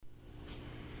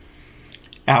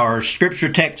Our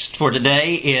scripture text for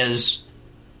today is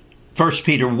 1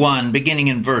 Peter 1, beginning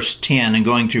in verse 10 and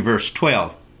going through verse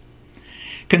 12.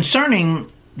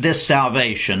 Concerning this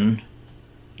salvation,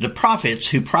 the prophets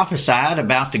who prophesied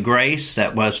about the grace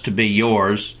that was to be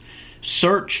yours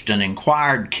searched and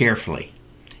inquired carefully,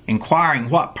 inquiring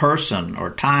what person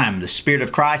or time the Spirit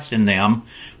of Christ in them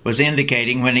was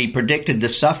indicating when he predicted the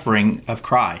suffering of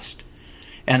Christ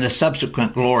and the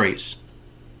subsequent glories.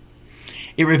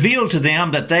 It revealed to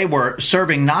them that they were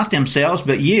serving not themselves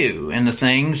but you in the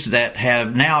things that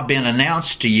have now been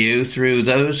announced to you through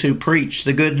those who preach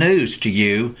the good news to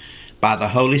you by the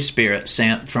Holy Spirit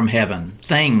sent from heaven,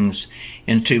 things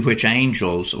into which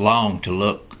angels long to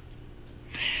look.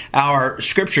 Our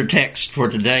scripture text for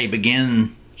today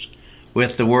begins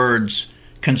with the words,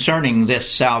 concerning this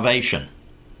salvation.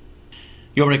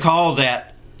 You'll recall that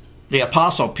the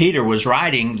Apostle Peter was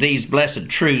writing these blessed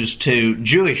truths to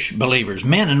Jewish believers,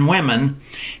 men and women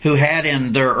who had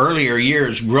in their earlier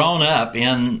years grown up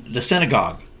in the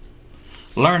synagogue,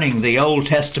 learning the Old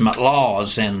Testament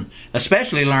laws and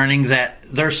especially learning that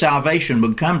their salvation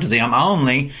would come to them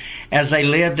only as they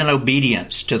lived in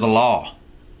obedience to the law.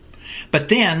 But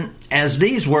then, as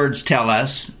these words tell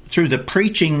us, through the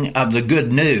preaching of the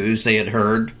good news they had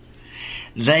heard,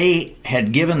 they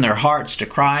had given their hearts to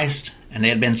Christ and they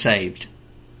had been saved.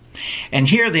 And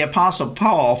here the Apostle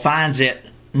Paul finds it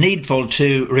needful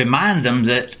to remind them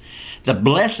that the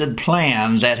blessed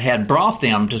plan that had brought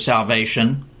them to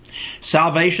salvation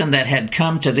that had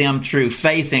come to them through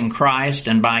faith in Christ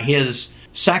and by His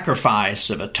sacrifice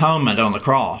of atonement on the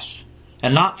cross,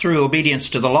 and not through obedience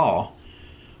to the law,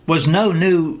 was no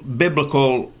new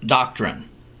biblical doctrine.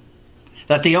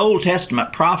 That the Old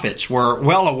Testament prophets were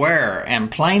well aware and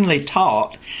plainly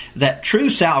taught that true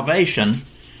salvation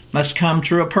must come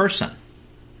through a person,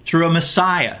 through a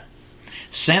Messiah,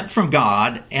 sent from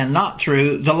God and not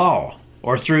through the law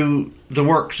or through the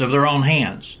works of their own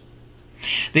hands.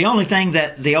 The only thing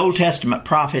that the Old Testament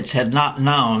prophets had not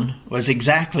known was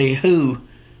exactly who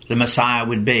the Messiah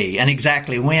would be and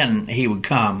exactly when He would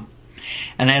come.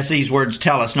 And as these words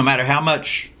tell us, no matter how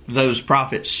much those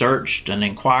prophets searched and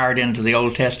inquired into the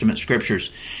Old Testament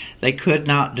scriptures, they could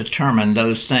not determine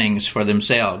those things for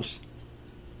themselves.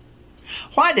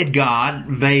 Why did God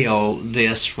veil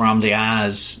this from the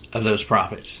eyes of those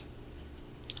prophets?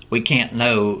 We can't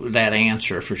know that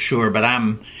answer for sure, but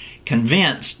I'm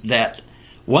convinced that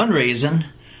one reason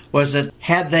was that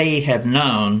had they have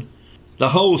known the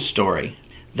whole story,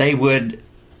 they would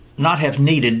not have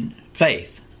needed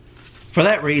faith. For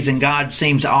that reason, God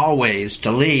seems always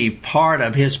to leave part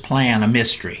of His plan a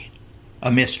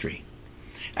mystery.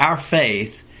 Our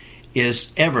faith is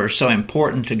ever so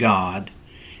important to God,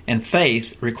 and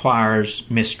faith requires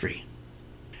mystery.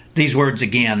 These words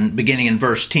again, beginning in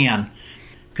verse 10.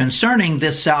 Concerning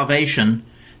this salvation,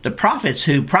 the prophets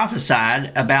who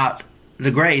prophesied about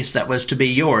the grace that was to be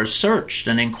yours searched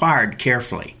and inquired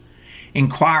carefully,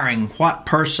 inquiring what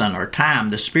person or time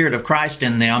the Spirit of Christ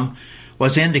in them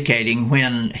was indicating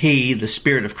when He, the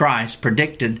Spirit of Christ,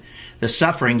 predicted the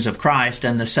sufferings of Christ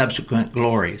and the subsequent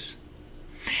glories.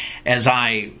 As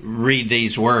I read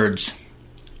these words,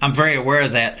 I'm very aware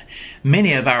that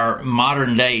many of our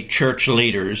modern-day church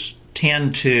leaders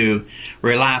tend to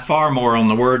rely far more on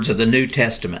the words of the New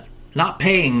Testament, not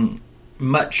paying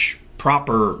much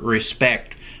proper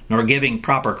respect nor giving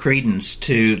proper credence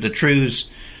to the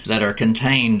truths that are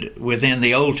contained within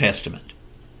the Old Testament.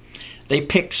 They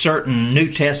pick certain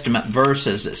New Testament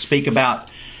verses that speak about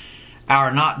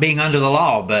our not being under the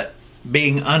law, but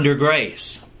being under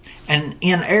grace. And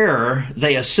in error,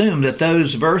 they assume that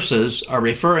those verses are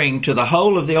referring to the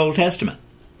whole of the Old Testament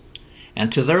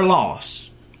and to their loss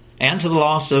and to the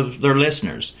loss of their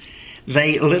listeners.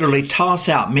 They literally toss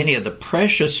out many of the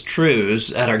precious truths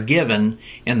that are given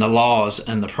in the laws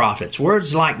and the prophets.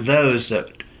 Words like those that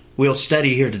we'll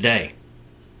study here today.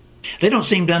 They don't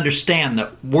seem to understand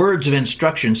that words of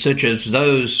instruction such as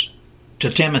those to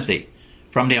Timothy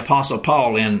from the Apostle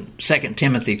Paul in 2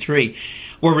 Timothy 3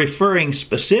 were referring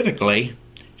specifically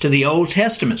to the Old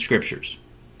Testament scriptures,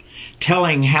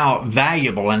 telling how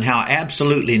valuable and how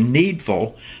absolutely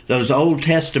needful those Old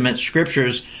Testament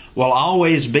scriptures will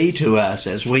always be to us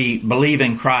as we believe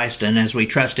in Christ and as we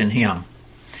trust in Him.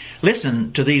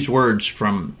 Listen to these words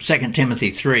from 2 Timothy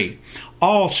 3.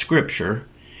 All Scripture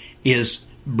is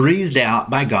breathed out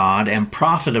by God and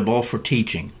profitable for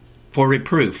teaching, for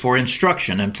reproof, for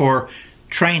instruction, and for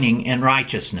training in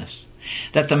righteousness,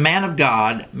 that the man of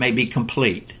God may be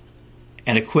complete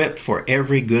and equipped for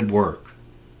every good work.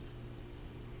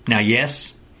 Now,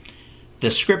 yes,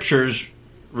 the Scriptures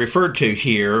referred to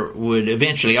here would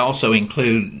eventually also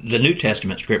include the New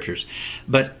Testament scriptures.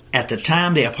 But at the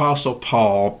time the Apostle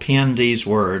Paul penned these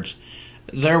words,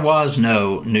 there was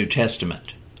no New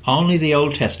Testament, only the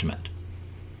Old Testament.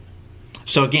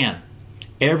 So again,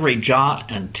 every jot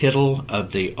and tittle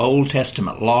of the Old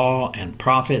Testament law and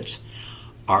prophets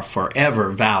are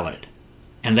forever valid,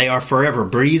 and they are forever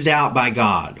breathed out by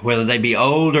God, whether they be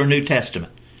Old or New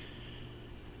Testament.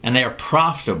 And they are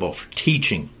profitable for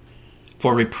teaching,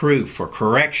 for reproof, for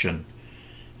correction,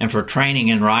 and for training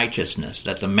in righteousness,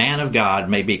 that the man of God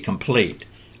may be complete,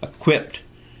 equipped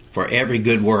for every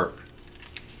good work.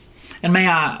 And may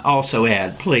I also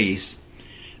add, please,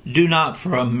 do not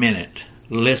for a minute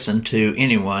listen to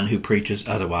anyone who preaches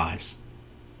otherwise.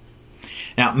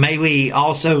 Now, may we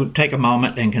also take a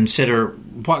moment and consider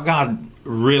what God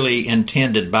really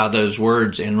intended by those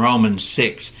words in Romans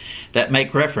 6 that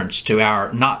make reference to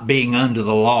our not being under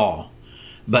the law,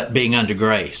 but being under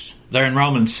grace. There in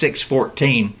Romans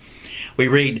 6:14, we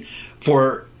read,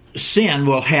 "For sin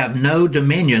will have no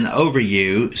dominion over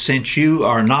you, since you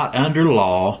are not under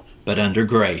law, but under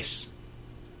grace."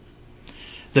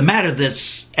 The matter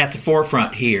that's at the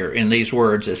forefront here in these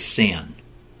words is sin.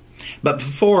 But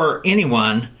before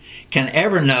anyone can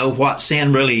ever know what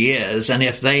sin really is, and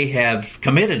if they have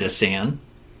committed a sin,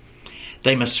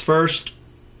 they must first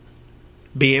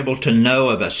be able to know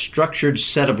of a structured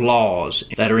set of laws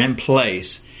that are in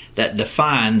place that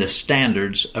define the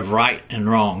standards of right and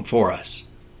wrong for us.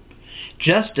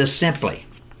 Just as simply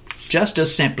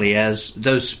as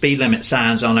those speed limit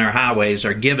signs on our highways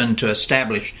are given to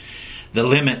establish the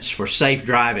limits for safe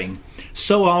driving,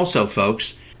 so also,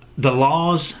 folks, the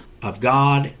laws of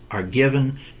God are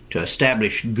given to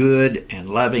establish good and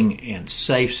loving and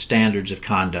safe standards of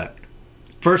conduct.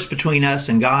 First between us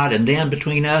and God, and then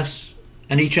between us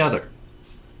and each other.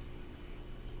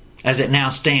 As it now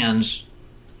stands,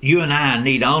 you and I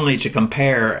need only to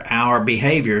compare our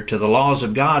behavior to the laws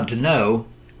of God to know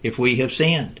if we have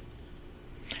sinned.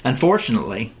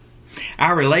 Unfortunately,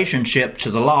 our relationship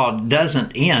to the law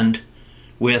doesn't end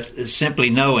with simply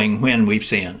knowing when we've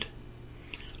sinned.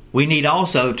 We need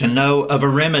also to know of a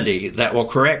remedy that will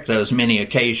correct those many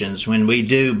occasions when we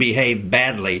do behave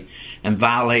badly and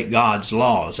violate God's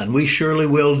laws. And we surely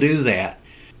will do that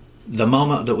the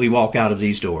moment that we walk out of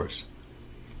these doors.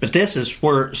 But this is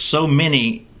where so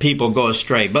many people go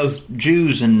astray, both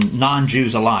Jews and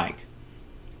non-Jews alike.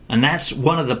 And that's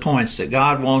one of the points that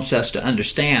God wants us to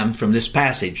understand from this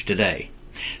passage today.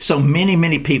 So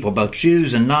many people, both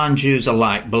Jews and non-Jews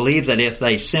alike, believe that if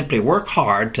they simply work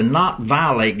hard to not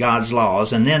violate God's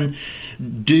laws and then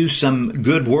do some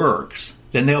good works,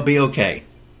 then they'll be okay.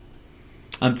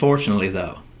 Unfortunately,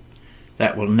 though,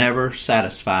 that will never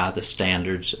satisfy the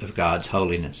standards of God's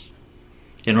holiness.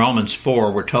 In Romans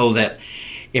 4, we're told that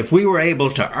if we were able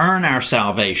to earn our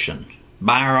salvation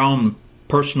by our own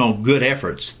personal good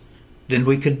efforts, then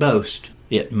we could boast.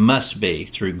 It must be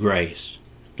through grace,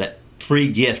 that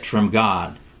free gift from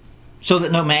God, so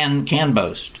that no man can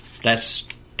boast. That's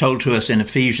told to us in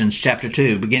Ephesians chapter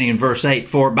 2, beginning in verse 8.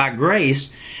 "For by grace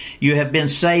you have been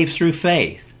saved through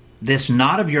faith, this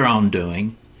not of your own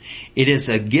doing. It is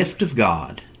a gift of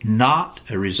God, not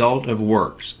a result of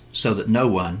works, so that no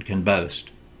one can boast."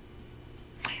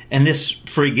 And this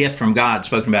free gift from God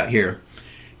spoken about here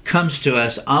comes to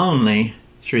us only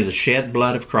through the shed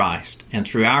blood of Christ and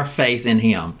through our faith in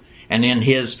Him and in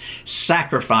His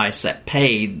sacrifice that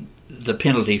paid the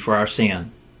penalty for our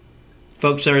sin.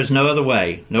 Folks, there is no other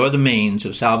way, no other means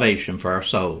of salvation for our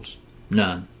souls.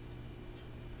 None.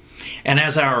 And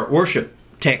as our worship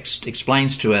text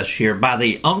explains to us here, by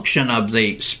the unction of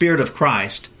the Spirit of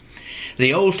Christ,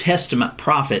 the Old Testament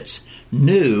prophets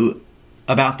knew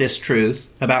about this truth,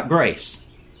 about grace.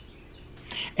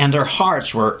 And their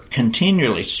hearts were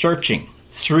continually searching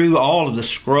through all of the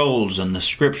scrolls and the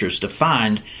scriptures to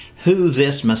find who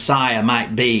this Messiah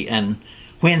might be and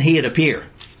when He'd appear.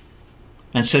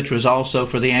 And such was also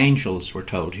for the angels, we're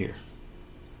told here.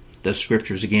 The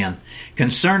scriptures again.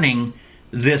 Concerning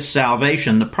this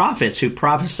salvation, the prophets who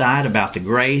prophesied about the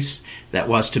grace that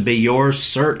was to be yours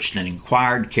searched and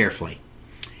inquired carefully,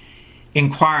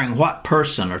 inquiring what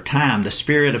person or time the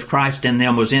Spirit of Christ in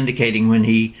them was indicating when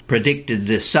He predicted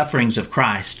the sufferings of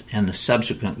Christ and the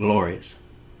subsequent glories.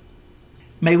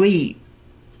 May we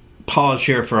pause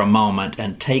here for a moment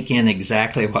and take in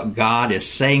exactly what God is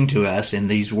saying to us in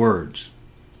these words.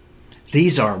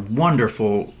 These are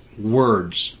wonderful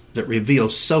words that reveal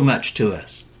so much to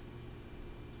us.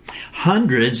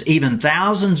 Hundreds, even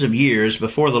thousands of years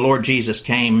before the Lord Jesus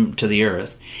came to the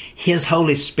earth, His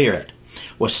Holy Spirit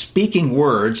was speaking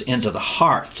words into the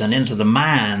hearts and into the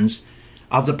minds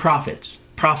of the prophets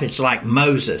prophets like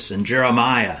Moses and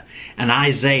Jeremiah and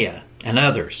Isaiah and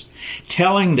others,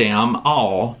 telling them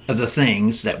all of the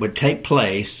things that would take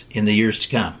place in the years to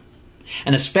come.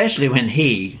 And especially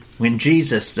when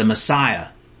Jesus, the Messiah,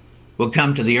 will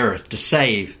come to the earth to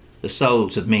save the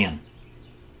souls of men.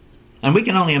 And we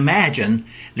can only imagine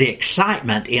the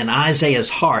excitement in Isaiah's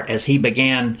heart as he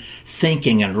began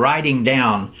thinking and writing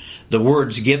down the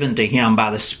words given to him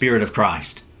by the Spirit of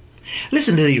Christ.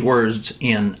 Listen to these words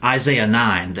in Isaiah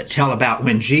 9 that tell about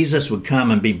when Jesus would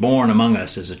come and be born among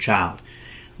us as a child.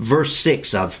 Verse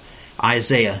 6 of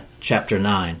Isaiah chapter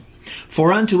 9.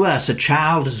 For unto us a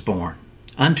child is born,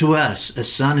 unto us a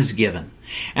son is given,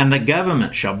 and the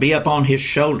government shall be upon his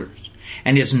shoulders.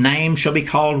 And his name shall be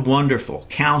called Wonderful,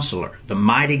 Counselor, the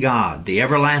Mighty God, the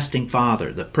Everlasting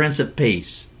Father, the Prince of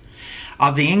Peace.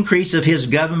 Of the increase of his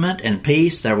government and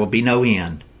peace there will be no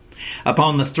end.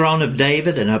 Upon the throne of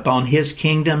David and upon his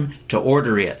kingdom, to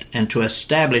order it and to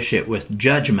establish it with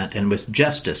judgment and with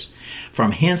justice,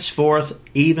 from henceforth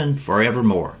even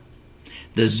forevermore.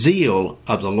 The zeal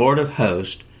of the Lord of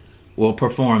hosts will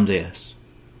perform this.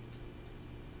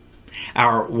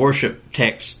 Our worship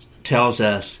text tells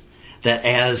us that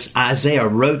as Isaiah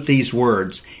wrote these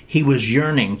words, he was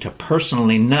yearning to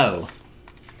personally know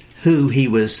who he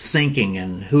was thinking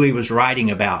and who he was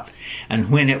writing about, and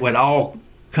when it would all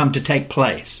come to take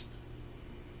place,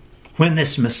 when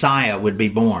this Messiah would be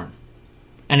born.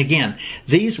 And again,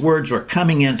 these words were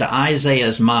coming into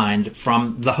Isaiah's mind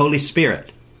from the Holy Spirit.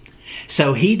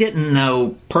 So he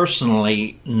didn't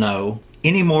personally know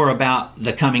any more about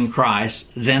the coming Christ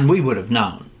than we would have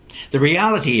known. The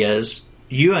reality is,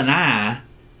 you and I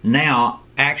now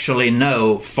actually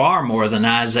know far more than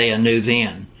Isaiah knew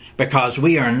then, because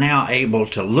we are now able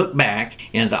to look back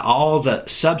into all the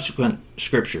subsequent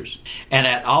scriptures and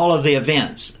at all of the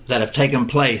events that have taken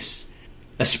place,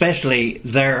 especially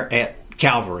there at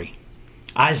Calvary.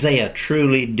 Isaiah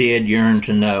truly did yearn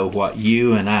to know what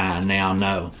you and I now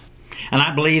know. And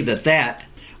I believe that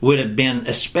would have been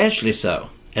especially so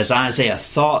as Isaiah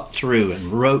thought through and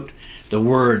wrote the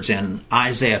words in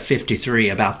Isaiah 53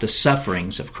 about the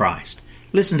sufferings of Christ.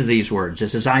 Listen to these words.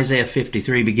 This is Isaiah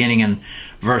 53 beginning in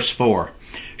verse 4.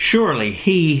 Surely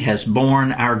he has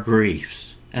borne our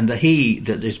griefs. And the he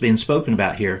that is being spoken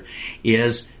about here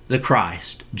is the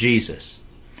Christ, Jesus.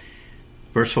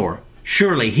 Verse 4.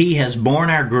 Surely he has borne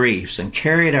our griefs and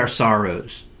carried our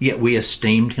sorrows, yet we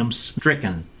esteemed him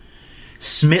stricken,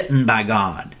 smitten by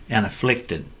God, and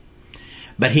afflicted.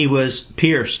 But he was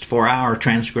pierced for our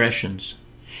transgressions.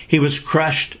 He was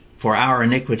crushed for our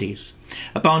iniquities.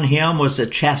 Upon him was the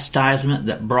chastisement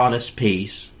that brought us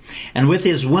peace, and with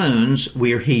his wounds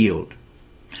we are healed.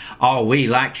 All we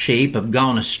like sheep have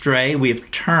gone astray. We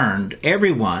have turned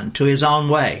every one to his own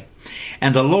way,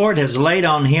 and the Lord has laid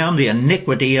on him the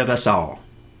iniquity of us all.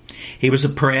 He was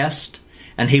oppressed,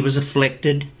 and he was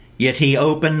afflicted, yet he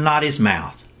opened not his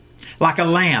mouth. Like a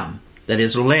lamb that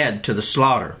is led to the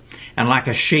slaughter, and like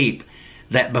a sheep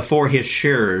that before his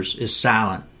shearers is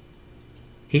silent,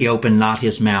 he opened not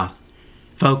his mouth.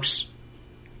 Folks,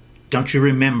 don't you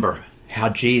remember how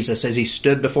Jesus, as he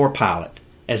stood before Pilate,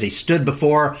 as he stood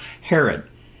before Herod,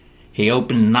 he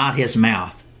opened not his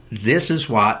mouth? This is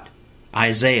what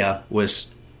Isaiah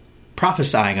was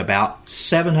prophesying about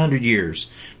 700 years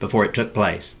before it took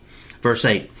place. Verse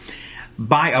 8,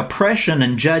 by oppression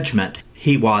and judgment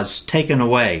he was taken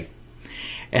away.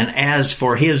 And as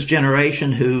for his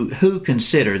generation, who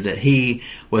considered that he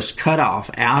was cut off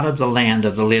out of the land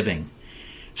of the living,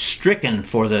 stricken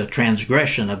for the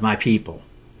transgression of my people.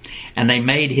 And they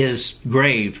made his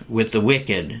grave with the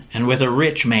wicked, and with a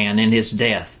rich man in his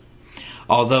death,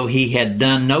 although he had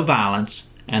done no violence,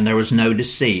 and there was no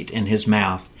deceit in his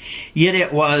mouth. Yet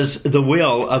it was the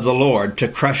will of the Lord to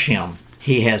crush him.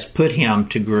 He has put him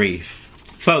to grief.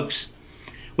 Folks,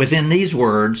 within these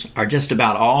words are just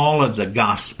about all of the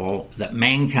gospel that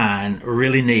mankind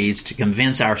really needs to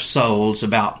convince our souls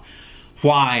about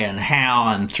why and how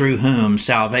and through whom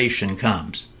salvation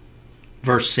comes.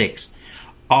 Verse 6,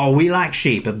 all we like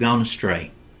sheep have gone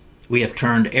astray. We have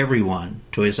turned everyone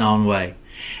to his own way.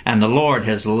 And the Lord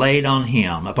has laid on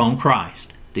him, upon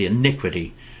Christ, the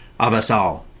iniquity of us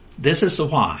all. This is the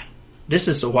why. This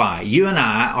is the why. You and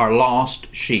I are lost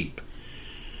sheep.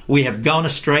 We have gone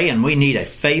astray, and we need a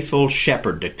faithful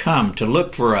shepherd to come to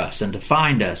look for us and to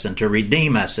find us and to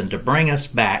redeem us and to bring us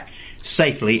back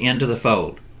safely into the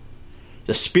fold.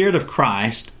 The Spirit of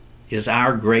Christ is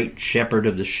our great shepherd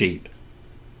of the sheep.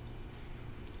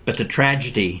 But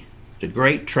the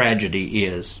great tragedy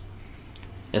is,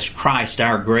 as Christ,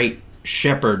 our great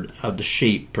shepherd of the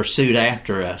sheep, pursued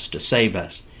after us to save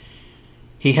us,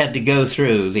 He had to go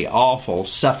through the awful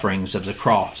sufferings of the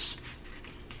cross.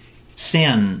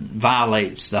 Sin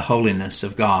violates the holiness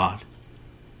of God.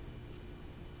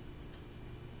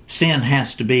 Sin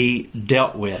has to be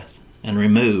dealt with and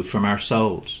removed from our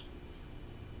souls.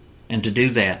 And to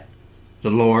do that, the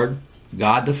Lord,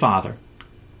 God the Father,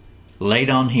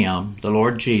 laid on him, the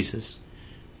Lord Jesus,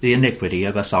 the iniquity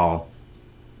of us all.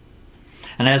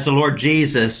 And as the Lord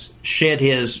Jesus shed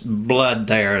his blood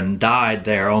there and died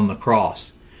there on the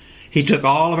cross, he took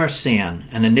all of our sin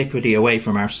and iniquity away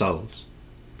from our souls.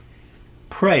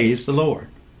 Praise the Lord.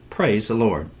 Praise the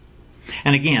Lord.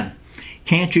 And again,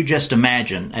 can't you just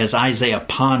imagine as Isaiah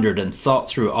pondered and thought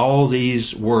through all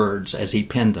these words as he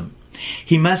penned them?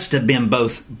 He must have been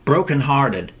both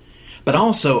brokenhearted, but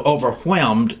also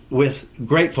overwhelmed with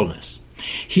gratefulness.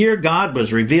 Here God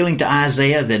was revealing to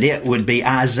Isaiah that it would be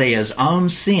Isaiah's own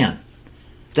sin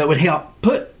that would help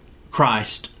put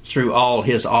Christ through all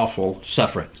his awful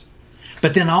sufferings.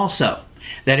 But then also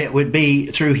that it would be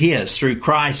through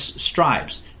Christ's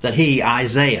stripes, that he,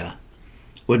 Isaiah,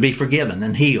 would be forgiven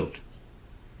and healed.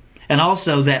 And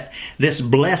also that this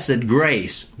blessed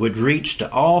grace would reach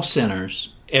to all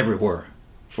sinners everywhere,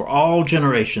 for all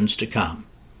generations to come.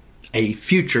 A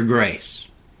future grace.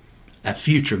 A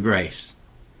future grace.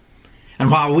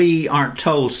 And while we aren't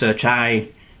told such, I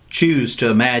choose to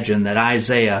imagine that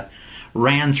Isaiah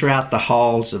ran throughout the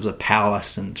halls of the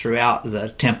palace and throughout the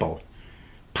temple,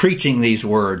 preaching these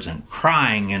words and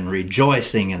crying and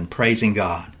rejoicing and praising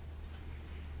God.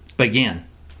 But again,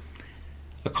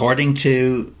 according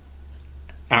to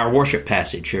our worship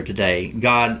passage here today,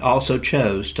 God also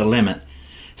chose to limit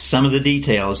some of the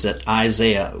details that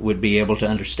Isaiah would be able to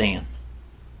understand,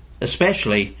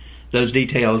 especially those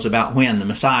details about when the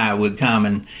Messiah would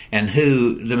come and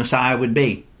who the Messiah would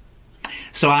be.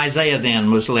 So Isaiah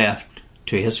then was left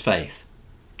to his faith,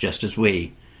 just as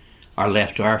we are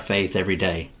left to our faith every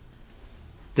day.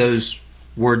 Those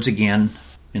words again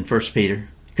in 1 Peter.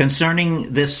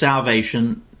 Concerning this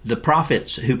salvation, the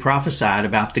prophets who prophesied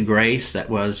about the grace that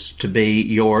was to be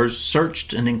yours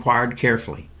searched and inquired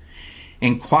carefully,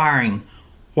 inquiring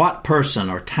what person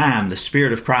or time the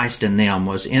Spirit of Christ in them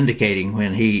was indicating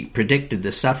when he predicted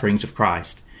the sufferings of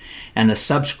Christ and the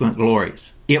subsequent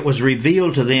glories. It was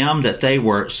revealed to them that they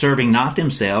were serving not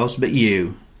themselves but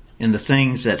you in the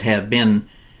things that have been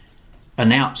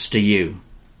announced to you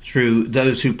through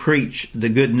those who preach the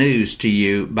good news to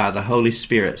you by the Holy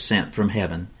Spirit sent from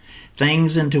heaven,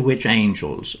 things into which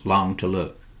angels long to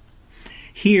look.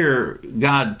 Here,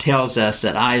 God tells us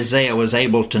that Isaiah was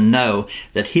able to know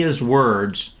that his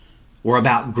words were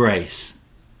about grace,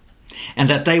 and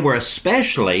that they were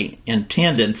especially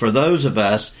intended for those of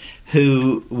us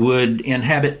who would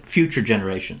inhabit future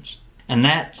generations. And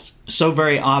that's so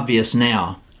very obvious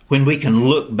now when we can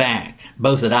look back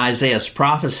both at Isaiah's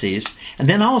prophecies and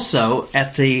then also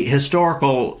at the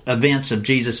historical events of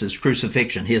Jesus'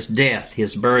 crucifixion, his death,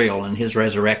 his burial, and his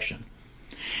resurrection.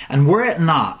 And were it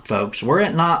not, folks, were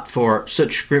it not for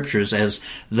such scriptures as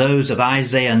those of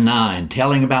Isaiah 9,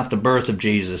 telling about the birth of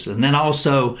Jesus, and then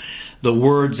also the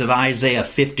words of Isaiah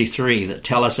 53 that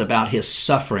tell us about his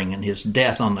suffering and his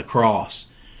death on the cross,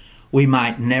 we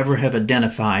might never have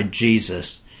identified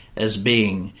Jesus as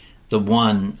being the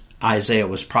one Isaiah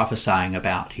was prophesying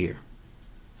about here.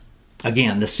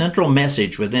 Again, the central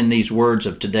message within these words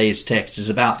of today's text is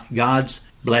about God's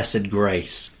blessed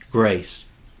grace. Grace.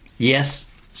 Yes,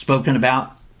 spoken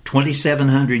about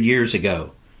 2,700 years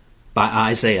ago by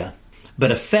Isaiah,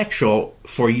 but effectual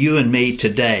for you and me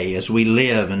today as we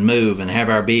live and move and have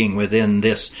our being within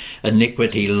this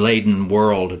iniquity-laden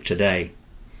world of today.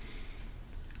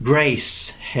 Grace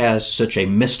has such a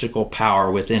mystical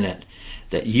power within it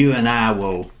that you and I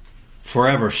will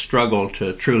forever struggle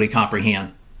to truly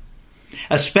comprehend.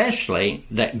 Especially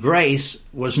that grace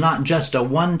was not just a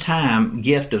one-time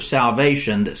gift of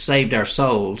salvation that saved our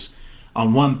souls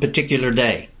on one particular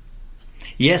day.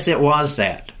 Yes, it was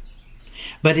that.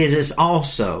 But it is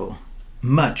also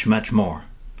much, much more.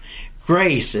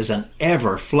 Grace is an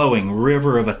ever-flowing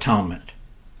river of atonement,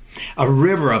 a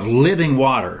river of living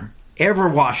water, ever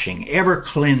washing, ever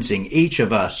cleansing each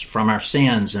of us from our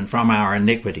sins and from our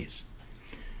iniquities.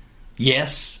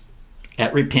 Yes,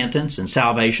 at repentance and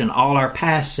salvation, all our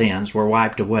past sins were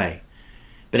wiped away.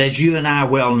 But as you and I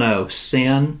well know,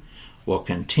 sin will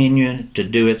continue to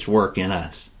do its work in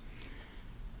us.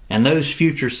 And those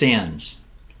future sins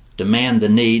demand the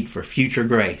need for future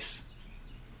grace.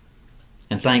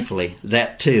 And thankfully,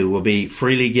 that too will be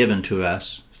freely given to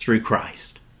us through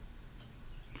Christ.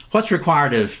 What's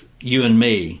required of you and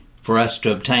me for us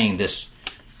to obtain this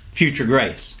future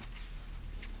grace?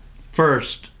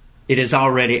 First, it is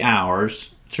already ours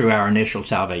through our initial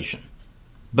salvation.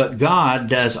 But God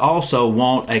does also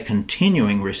want a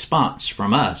continuing response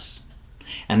from us,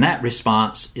 and that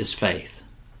response is faith.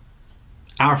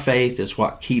 Our faith is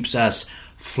what keeps us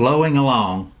flowing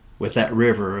along with that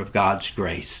river of God's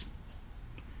grace.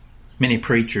 Many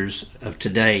preachers of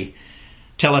today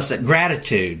tell us that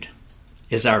gratitude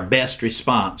is our best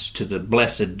response to the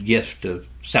blessed gift of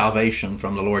salvation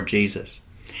from the Lord Jesus.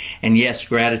 And yes,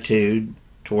 gratitude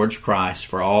towards Christ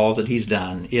for all that He's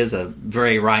done is a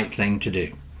very right thing to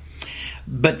do.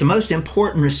 But the most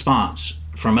important response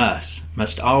from us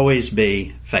must always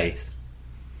be faith.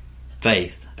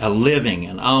 Faith, a living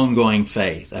and ongoing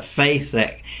faith, a faith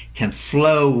that can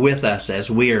flow with us as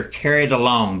we are carried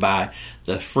along by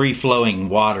the free-flowing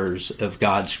waters of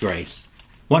God's grace.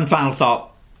 One final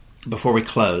thought before we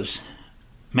close.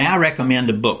 May I recommend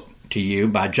a book to you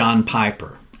by John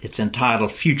Piper. It's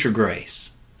entitled Future Grace.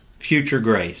 Future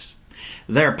Grace.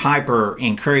 There, Piper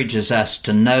encourages us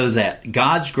to know that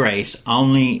God's grace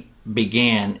only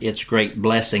began its great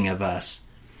blessing of us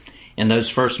in those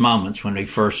first moments when we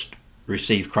first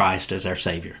received Christ as our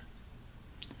Savior.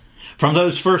 From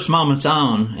those first moments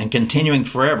on and continuing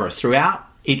forever throughout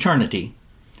eternity,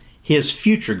 His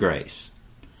future grace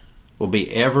will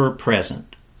be ever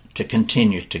present to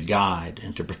continue to guide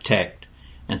and to protect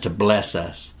and to bless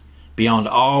us beyond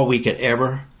all we could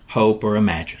ever hope or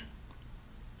imagine.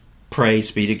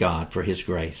 Praise be to God for His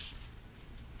grace.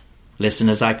 Listen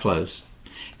as I close.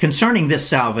 Concerning this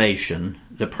salvation,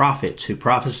 the prophets who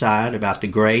prophesied about the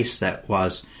grace that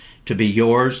was to be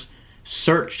yours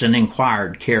searched and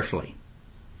inquired carefully,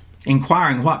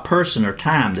 inquiring what person or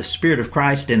time the Spirit of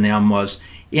Christ in them was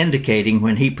indicating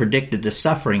when He predicted the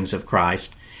sufferings of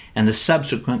Christ and the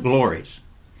subsequent glories.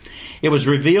 It was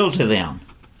revealed to them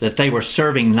that they were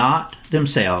serving not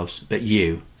themselves but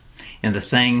you in the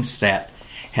things that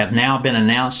have now been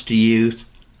announced to you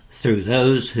through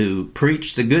those who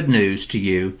preach the good news to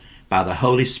you by the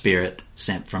Holy Spirit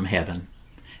sent from heaven,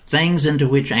 things into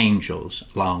which angels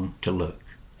long to look.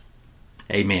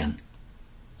 Amen.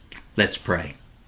 Let's pray.